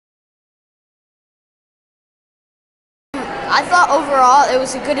I thought overall it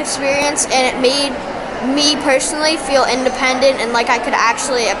was a good experience, and it made me personally feel independent and like I could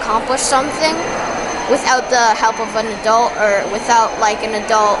actually accomplish something without the help of an adult, or without like an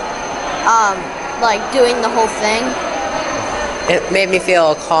adult like doing the whole thing. It made me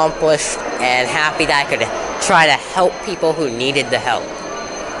feel accomplished and happy that I could try to help people who needed the help.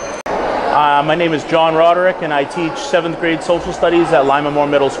 My name is John Roderick, and I teach 7th grade social studies at Lyman Moore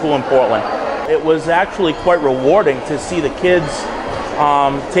Middle School in Portland. It was actually quite rewarding to see the kids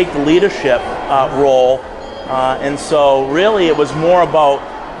take the leadership role, and so really it was more about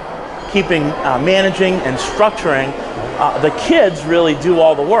keeping, managing and structuring. The kids really do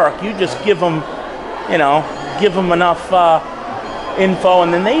all the work. You just give them, give them enough info,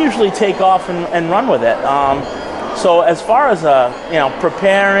 and then they usually take off and run with it. So as far as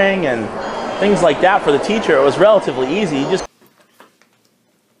preparing and things like that for the teacher, it was relatively easy.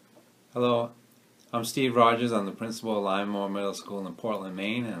 Hello, I'm Steve Rogers. I'm the principal of Lyman Moore Middle School in Portland,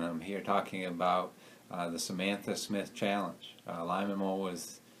 Maine, and I'm here talking about the Samantha Smith Challenge. Lyman Moore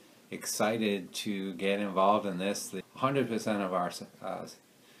was excited to get involved in this. 100% of our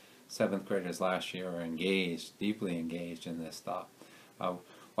 7th graders last year are engaged, deeply engaged in this stuff.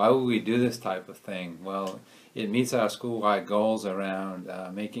 Why would we do this type of thing? Well, it meets our school-wide goals around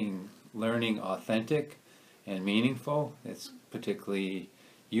making learning authentic and meaningful. It's particularly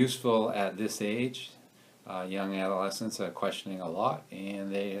useful at this age. Young adolescents are questioning a lot,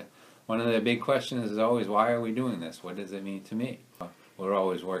 and one of their big questions is always, why are we doing this? What does it mean to me? We're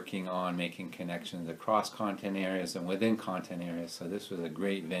always working on making connections across content areas and within content areas, so this was a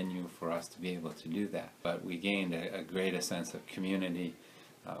great venue for us to be able to do that. But we gained a greater sense of community.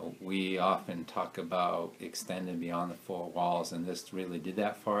 We often talk about extending beyond the four walls, and this really did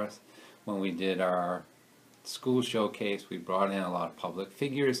that for us. When we did our school showcase, we brought in a lot of public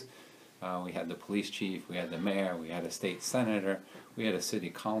figures. We had the police chief, we had the mayor, we had a state senator, we had a city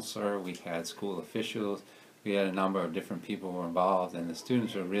councilor, we had school officials. We had a number of different people who were involved, and the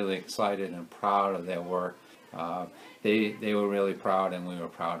students were really excited and proud of their work. They were really proud, and we were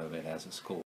proud of it as a school.